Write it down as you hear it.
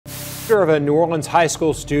sister of a New Orleans high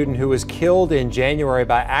school student who was killed in January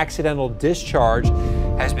by accidental discharge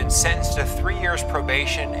has been sentenced to 3 years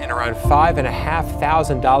probation and around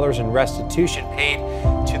 $5,500 in restitution paid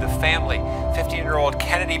to the family. 15-year-old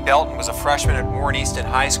Kennedy Belton was a freshman at Warren Easton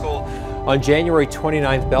High School. On January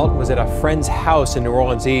 29th, Belton was at a friend's house in New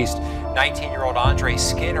Orleans East. 19-year-old Andre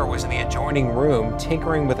Skinner was in the adjoining room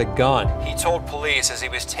tinkering with a gun. He told police as he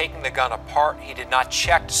was taking the gun apart, he did not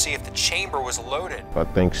check to see if the chamber was loaded. I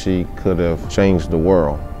think she could have changed the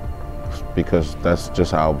world because that's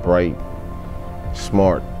just how bright,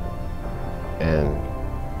 smart, and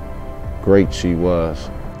great she was.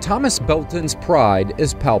 Thomas Belton's pride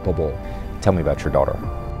is palpable. Tell me about your daughter.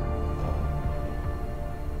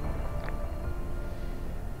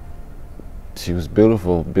 She was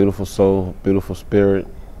beautiful, beautiful soul, beautiful spirit,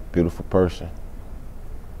 beautiful person.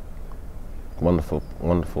 Wonderful,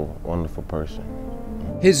 wonderful, wonderful person.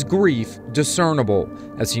 His grief discernible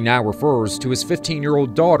as he now refers to his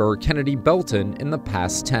 15-year-old daughter, Kennedy Belton, in the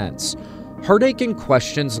past tense. Heartache and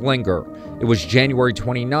questions linger. It was January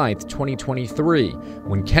 29th, 2023,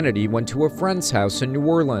 when Kennedy went to a friend's house in New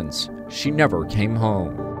Orleans. She never came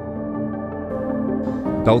home.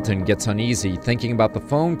 Belton gets uneasy thinking about the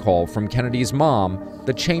phone call from Kennedy's mom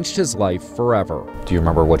that changed his life forever. Do you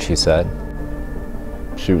remember what she said?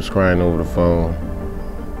 She was crying over the phone,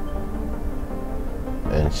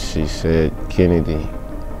 and she said Kennedy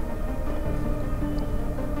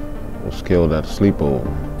was killed at a sleepover.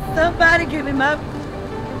 Somebody give me my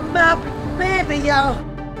baby, y'all.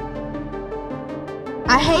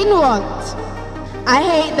 I hate New Orleans. I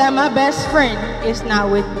hate that my best friend is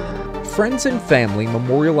not with me. Friends and family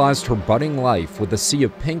memorialized her budding life with a sea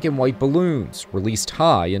of pink and white balloons released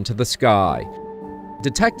high into the sky.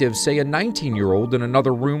 Detectives say a 19-year-old in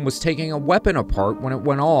another room was taking a weapon apart when it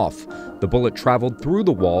went off. The bullet traveled through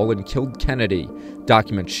the wall and killed Kennedy.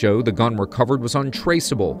 Documents show the gun recovered was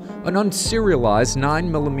untraceable, an unserialized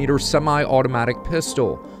 9mm semi-automatic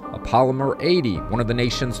pistol, a Polymer 80, one of the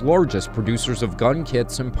nation's largest producers of gun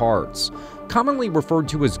kits and parts. Commonly referred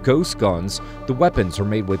to as ghost guns, the weapons are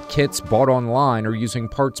made with kits bought online or using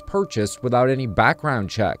parts purchased without any background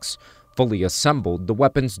checks. Fully assembled, the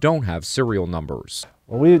weapons don't have serial numbers.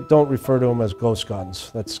 Well, we don't refer to them as ghost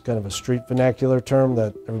guns. That's kind of a street vernacular term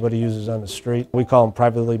that everybody uses on the street. We call them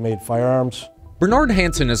privately made firearms. Bernard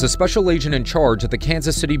Hansen is a special agent in charge at the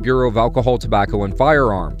Kansas City Bureau of Alcohol, Tobacco, and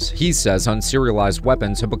Firearms. He says unserialized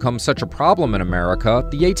weapons have become such a problem in America,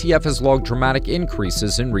 the ATF has logged dramatic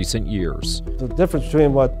increases in recent years. The difference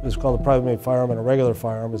between what is called a privately made firearm and a regular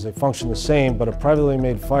firearm is they function the same, but a privately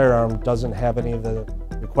made firearm doesn't have any of the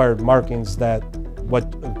required markings that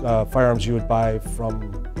firearms you would buy from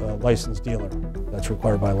a licensed dealer. That's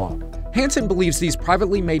required by law. Hansen believes these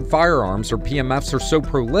privately made firearms, or PMFs, are so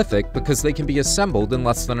prolific because they can be assembled in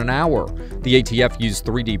less than an hour. The ATF used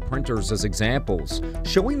 3D printers as examples,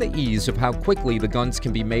 showing the ease of how quickly the guns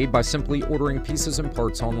can be made by simply ordering pieces and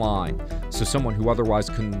parts online. So someone who otherwise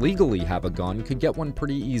couldn't legally have a gun could get one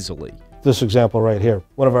pretty easily. This example right here,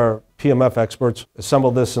 one of our PMF experts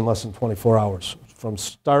assembled this in less than 24 hours. From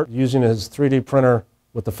start using his 3D printer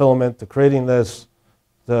with the filament to creating this,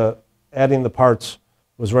 to adding the parts,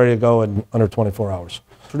 was ready to go in under 24 hours.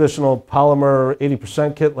 Traditional polymer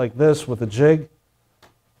 80% kit like this with a jig,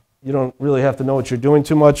 you don't really have to know what you're doing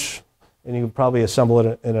too much, and you can probably assemble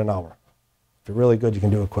it in an hour. If you're really good, you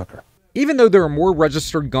can do it quicker. Even though there are more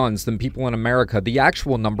registered guns than people in America, the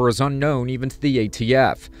actual number is unknown even to the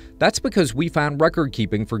ATF. That's because we found record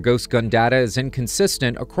keeping for ghost gun data is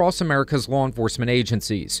inconsistent across America's law enforcement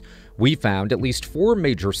agencies. We found at least 4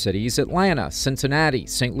 major cities, Atlanta, Cincinnati,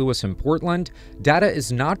 St. Louis, and Portland. Data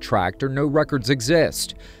is not tracked or no records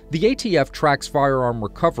exist. The ATF tracks firearm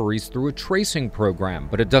recoveries through a tracing program,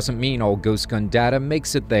 but it doesn't mean all ghost gun data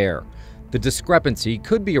makes it there. The discrepancy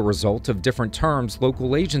could be a result of different terms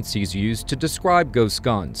local agencies use to describe ghost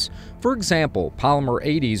guns. For example, Polymer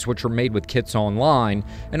 80s, which are made with kits online,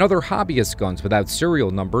 and other hobbyist guns without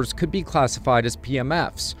serial numbers could be classified as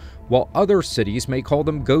PMFs, while other cities may call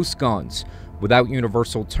them ghost guns. Without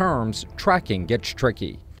universal terms, tracking gets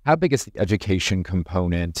tricky. How big is the education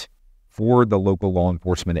component for the local law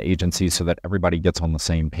enforcement agencies so that everybody gets on the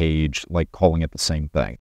same page, like calling it the same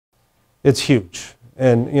thing? It's huge.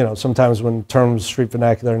 And, you know, sometimes when terms, street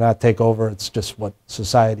vernacular, not take over, it's just what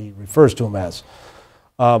society refers to them as.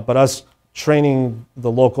 But us training the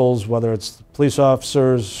locals, whether it's police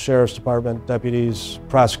officers, sheriff's department, deputies,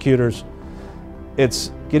 prosecutors,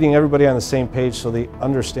 it's getting everybody on the same page so they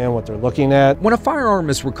understand what they're looking at. When a firearm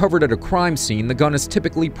is recovered at a crime scene, the gun is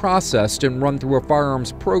typically processed and run through a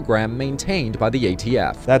firearms program maintained by the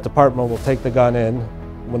ATF. That department will take the gun in,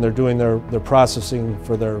 when they're doing their processing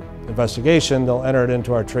for their investigation, they'll enter it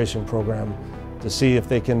into our tracing program to see if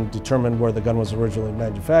they can determine where the gun was originally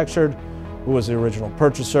manufactured, who was the original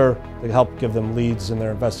purchaser, to help give them leads in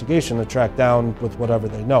their investigation to track down with whatever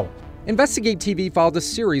they know. InvestigateTV filed a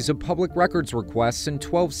series of public records requests in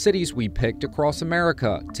 12 cities we picked across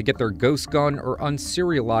America to get their ghost gun or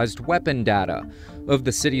unserialized weapon data. Of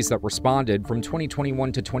the cities that responded from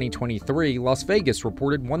 2021 to 2023, Las Vegas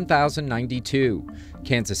reported 1,092,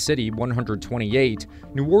 Kansas City 128,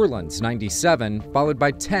 New Orleans 97, followed by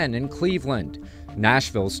 10 in Cleveland.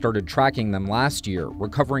 Nashville started tracking them last year,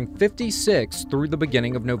 recovering 56 through the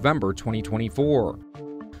beginning of November 2024.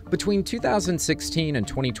 Between 2016 and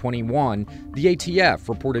 2021, the ATF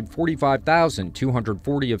reported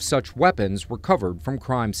 45,240 of such weapons recovered from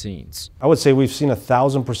crime scenes. I would say we've seen a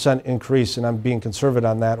 1,000% increase, and I'm being conservative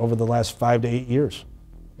on that, over the last 5 to 8 years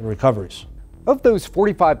in recoveries. Of those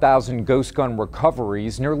 45,000 ghost gun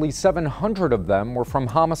recoveries, nearly 700 of them were from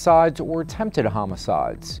homicides or attempted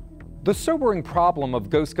homicides. The sobering problem of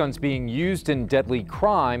ghost guns being used in deadly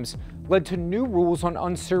crimes led to new rules on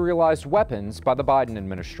unserialized weapons by the Biden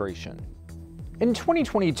administration. In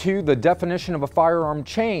 2022, the definition of a firearm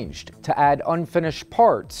changed to add unfinished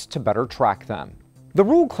parts to better track them. The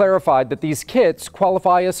rule clarified that these kits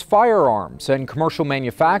qualify as firearms, and commercial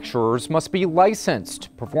manufacturers must be licensed,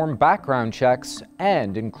 perform background checks,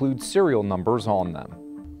 and include serial numbers on them.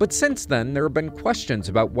 But since then, there have been questions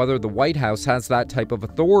about whether the White House has that type of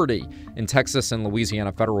authority. In Texas and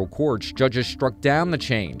Louisiana federal courts, judges struck down the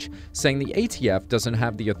change, saying the ATF doesn't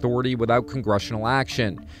have the authority without congressional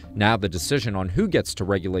action. Now the decision on who gets to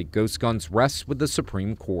regulate ghost guns rests with the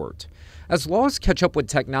Supreme Court. As laws catch up with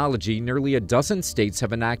technology, nearly a dozen states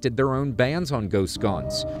have enacted their own bans on ghost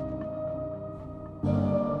guns.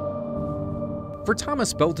 For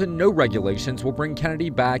Thomas Belton, no regulations will bring Kennedy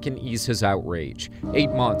back and ease his outrage. 8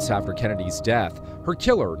 months after Kennedy's death, her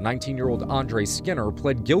killer, 19-year-old Andre Skinner,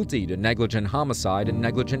 pled guilty to negligent homicide and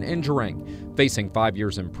negligent injuring. Facing 5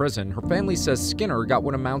 years in prison, her family says Skinner got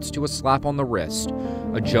what amounts to a slap on the wrist.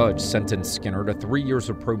 A judge sentenced Skinner to 3 years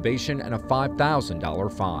of probation and a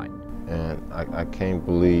 $5,000 fine. And I can't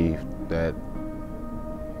believe that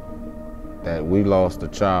we lost a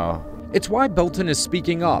child. It's why Belton is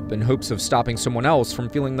speaking up in hopes of stopping someone else from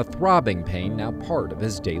feeling the throbbing pain now part of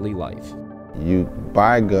his daily life. You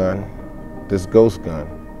buy a gun, this ghost gun,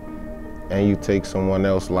 and you take someone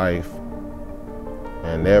else's life,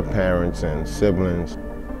 and their parents and siblings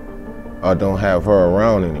don't have her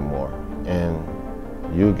around anymore, and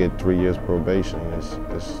you get 3 years probation.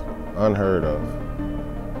 It's unheard of.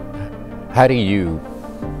 How do you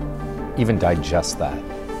even digest that?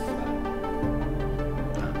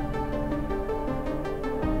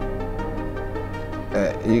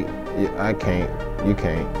 You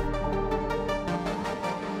can't.